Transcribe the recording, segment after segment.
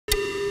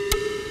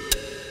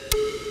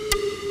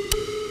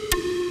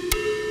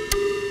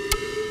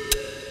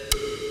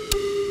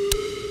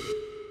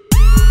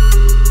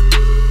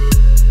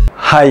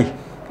Hi,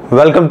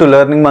 welcome to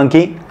Learning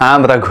Monkey. I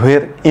am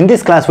Raghuveer. In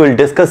this class, we will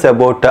discuss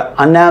about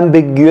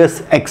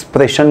unambiguous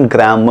expression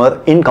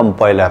grammar in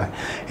compiler.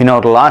 In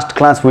our last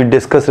class, we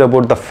discussed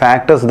about the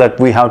factors that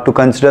we have to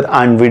consider,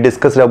 and we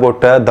discussed about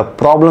the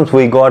problems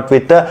we got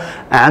with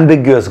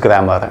ambiguous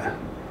grammar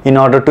in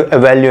order to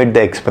evaluate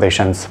the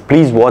expressions.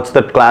 Please watch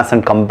that class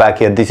and come back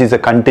here. This is a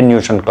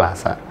continuation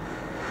class.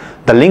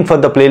 The link for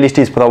the playlist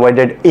is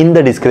provided in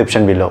the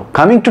description below.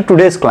 Coming to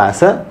today's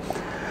class,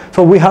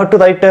 so we have to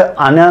write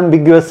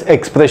unambiguous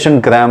expression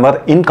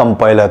grammar in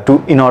compiler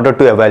in order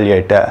to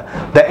evaluate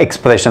the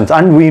expressions,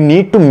 and we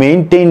need to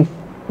maintain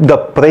the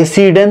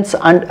precedence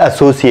and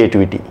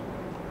associativity,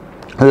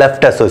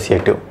 left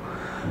associative.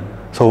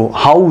 So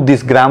how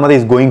this grammar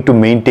is going to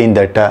maintain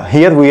that?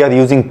 Here we are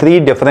using three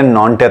different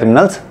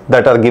non-terminals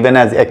that are given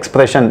as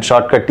expression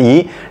shortcut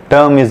E,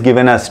 term is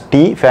given as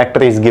T,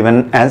 factor is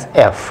given as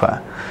F.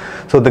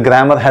 So the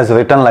grammar has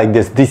written like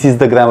this. This is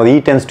the grammar.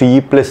 E tends to E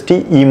plus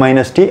T, E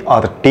minus T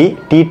or T.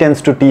 T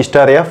tends to T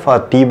star F or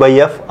T by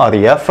F or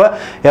F.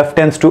 F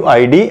tends to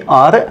ID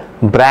or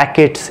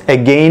brackets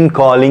again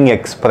calling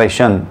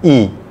expression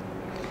E.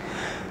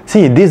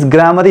 See, this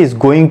grammar is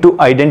going to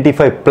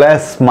identify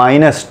plus,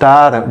 minus,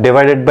 star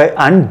divided by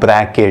and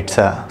brackets.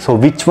 So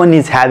which one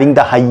is having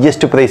the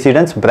highest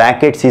precedence?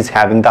 Brackets is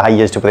having the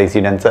highest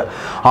precedence.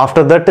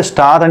 After that,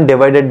 star and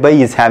divided by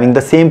is having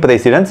the same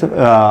precedence,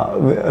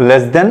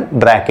 less than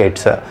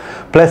brackets.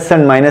 Plus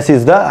and minus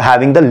is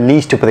having the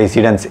least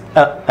precedence.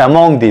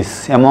 Among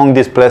this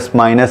plus,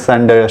 minus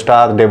and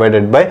star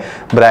divided by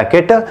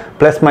bracket,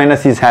 plus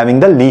minus is having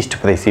the least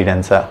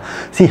precedence.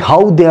 See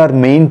how they are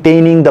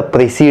maintaining the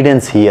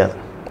precedence here.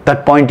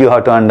 That point you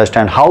have to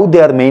understand. How they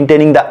are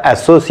maintaining the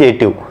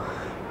associative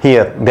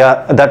here.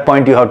 That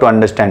point you have to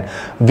understand.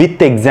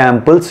 With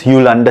examples you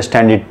will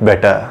understand it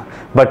better.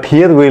 But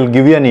here we will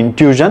give you an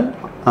intuition.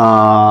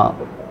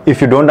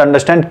 If you don't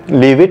understand,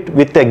 leave it.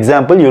 With the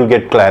example you will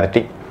get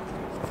clarity.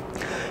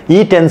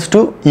 E tends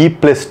to E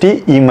plus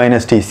T, E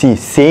minus T. See,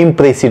 same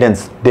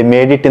precedence. They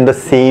made it in the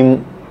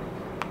same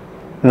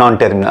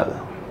non-terminal.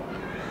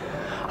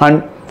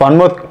 And one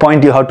more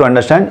point you have to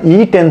understand.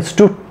 E tends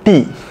to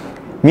T.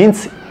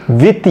 Means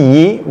with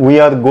E we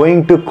are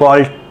going to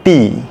call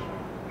T.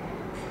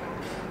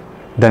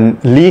 Then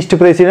least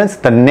precedence,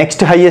 the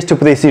next highest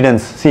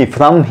precedence. See,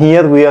 from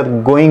here we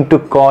are going to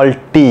call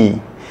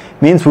T.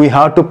 Means we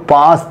have to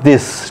pass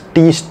this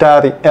T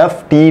star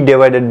F, T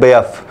divided by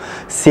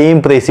F.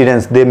 Same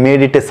precedence. They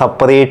made it a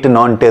separate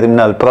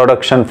non-terminal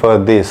production for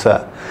this.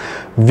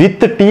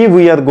 With T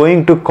we are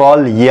going to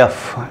call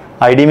F.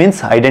 ID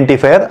means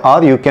identifier,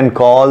 or you can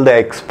call the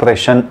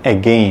expression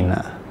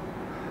again.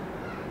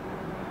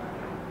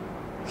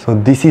 So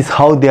this is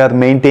how they are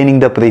maintaining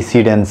the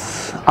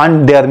precedence,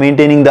 and they are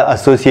maintaining the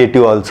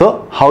associative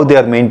also. How they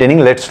are maintaining,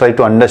 let's try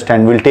to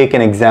understand. We'll take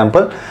an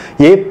example.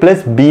 A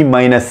plus B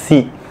minus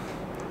C.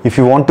 If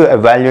you want to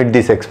evaluate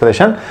this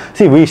expression,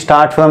 see, we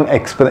start from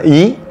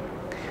E.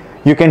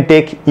 You can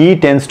take E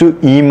tends to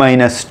E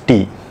minus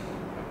T.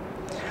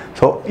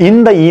 So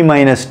in the E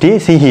minus T,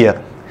 see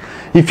here,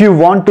 if you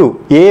want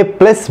to A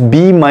plus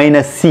B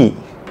minus C,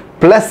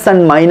 plus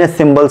and minus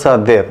symbols are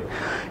there.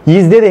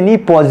 Is there any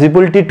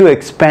possibility to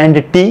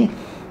expand T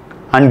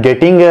and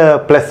getting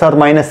a plus or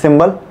minus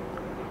symbol?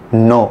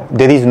 No,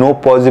 there is no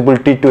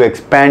possibility to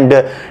expand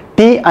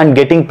T and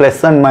getting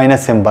plus and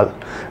minus symbol.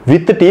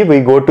 With T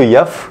we go to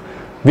F.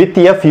 With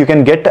F you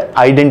can get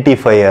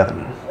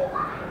identifier.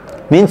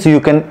 Means you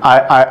can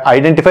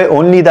identify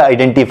only the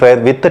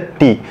identifier with the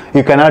T.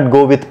 You cannot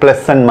go with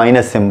plus and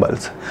minus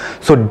symbols.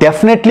 So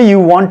definitely you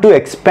want to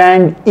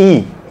expand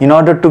E in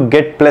order to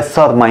get plus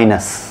or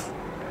minus.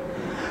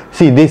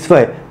 See, this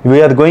way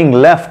we are going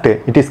left.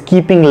 It is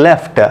keeping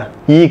left.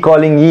 E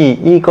calling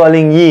E, E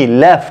calling E,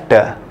 left.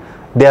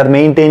 They are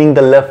maintaining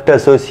the left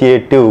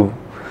associative.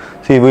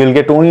 See, we will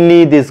get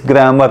only this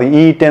grammar.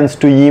 E tends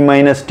to E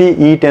minus T,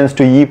 E tends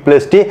to E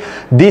plus T.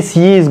 This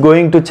E is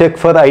going to check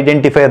for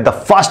identifier. The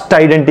first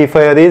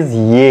identifier is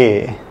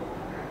A.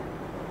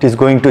 It is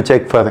going to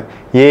check for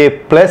A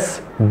plus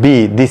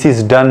B. This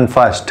is done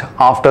first.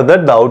 After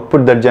that, the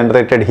output that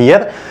generated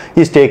here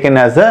is taken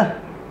as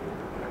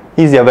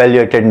is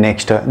evaluated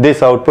next.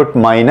 This output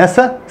minus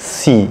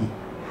C.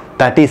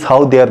 That is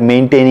how they are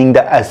maintaining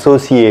the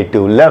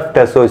associative, left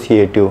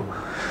associative.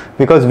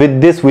 Because with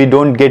this we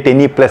don't get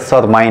any plus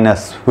or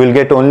minus. We will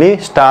get only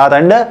star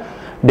and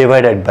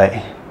divided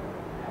by.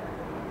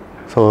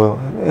 So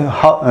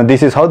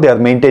this is how they are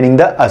maintaining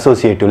the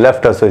associative,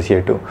 left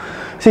associative.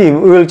 See,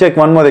 we will check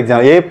one more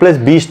example. A plus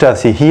B star.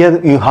 See,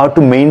 here you have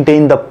to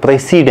maintain the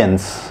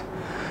precedence.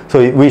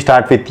 So we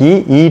start with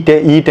E.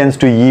 E tends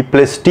to E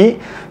plus T.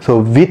 So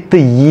with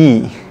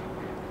E,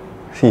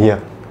 see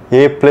here,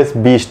 A plus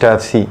B star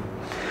C.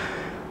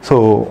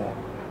 So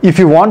if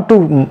you want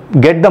to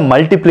get the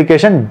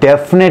multiplication,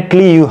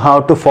 definitely you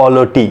have to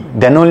follow T.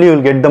 Then only you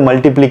will get the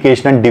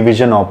multiplication and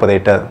division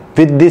operator.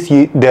 With this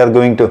they are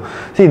going to,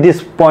 see,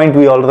 this point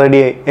we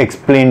already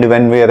explained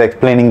when we are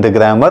explaining the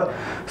grammar.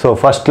 So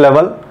first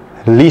level,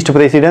 least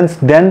precedence.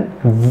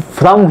 Then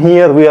from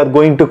here we are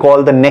going to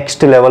call the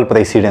next level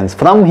precedence.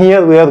 From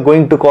here we are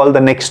going to call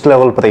the next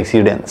level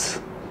precedence.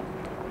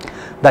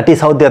 That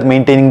is how they are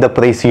maintaining the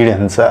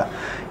precedence.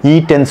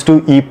 E tends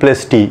to E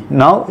plus T.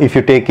 Now if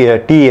you take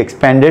T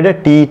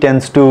expanded, T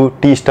tends to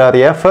T star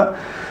F.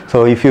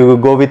 So if you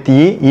go with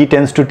E, E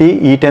tends to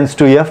T, E tends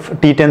to F,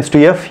 T tends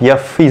to F,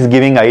 F is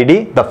giving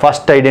ID. The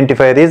first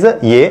identifier is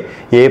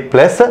A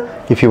plus,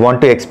 if you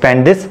want to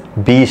expand this,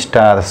 B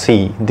star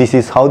C. This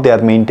is how they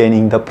are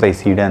maintaining the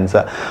precedence.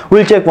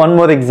 We'll check one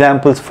more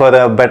examples for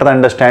a better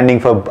understanding,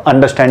 for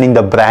understanding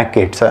the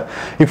brackets.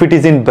 If it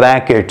is in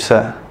brackets,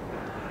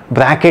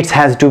 brackets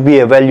has to be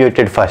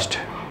evaluated first.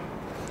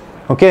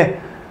 Okay,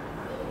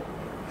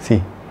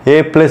 see,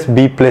 A plus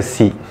B plus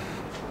C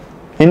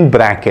in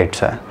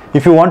brackets.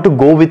 If you want to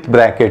go with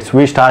brackets,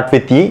 we start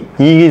with E.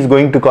 E is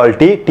going to call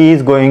T, T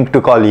is going to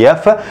call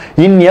F.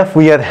 In F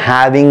we are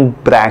having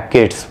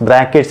brackets,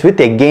 brackets with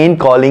again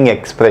calling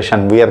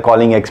expression. We are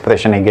calling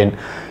expression again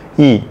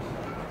E.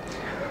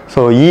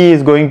 So E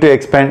is going to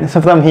expand.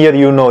 So from here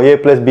you know A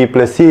plus B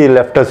plus C,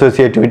 left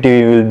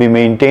associativity will be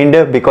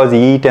maintained because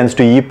E tends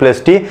to E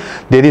plus T.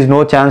 There is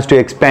no chance to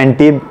expand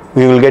T.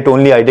 We will get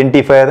only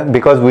identifier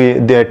because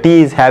the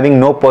T is having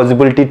no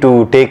possibility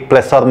to take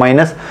plus or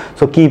minus.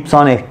 So keeps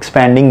on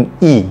expanding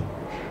E.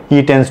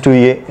 E tends to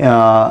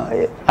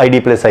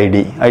ID plus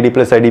ID. ID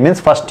plus ID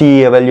means first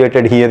E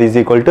evaluated here is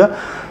equal to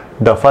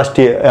the first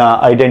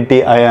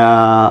identity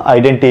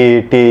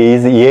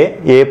is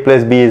A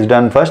plus B is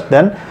done first,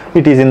 then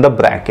it is in the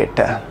bracket.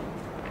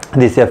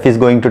 This F is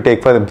going to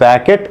take for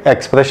bracket,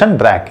 expression,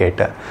 bracket.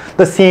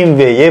 The same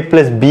way, A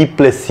plus B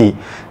plus C.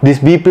 This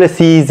B plus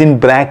C is in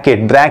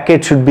bracket.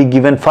 Bracket should be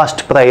given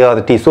first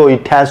priority. So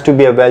it has to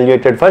be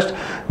evaluated first.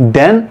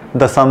 Then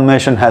the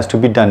summation has to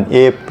be done.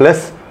 A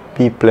plus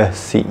B plus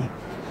C.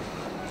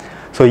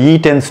 So E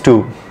tends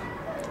to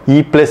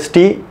E plus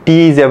T.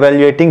 T is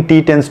evaluating.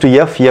 T tends to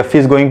F. F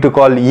is going to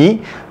call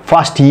E.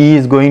 First E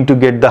is going to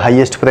get the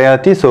highest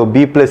priority, so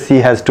B plus C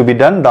has to be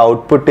done. The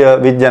output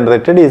which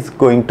generated is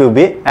going to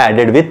be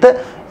added with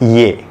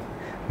A.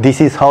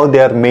 This is how they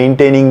are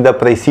maintaining the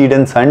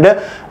precedence and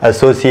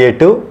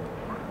associative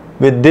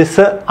with this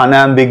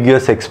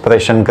unambiguous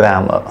expression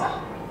grammar.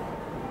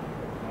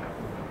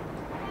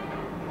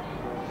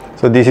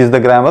 So this is the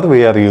grammar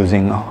we are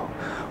using now.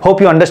 Hope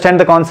you understand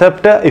the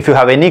concept. If you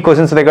have any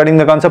questions regarding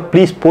the concept,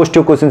 please post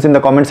your questions in the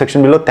comment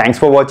section below. Thanks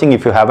for watching.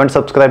 If you haven't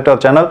subscribed to our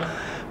channel,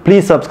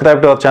 please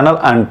subscribe to our channel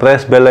and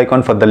press bell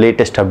icon for the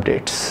latest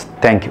updates.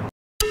 Thank you.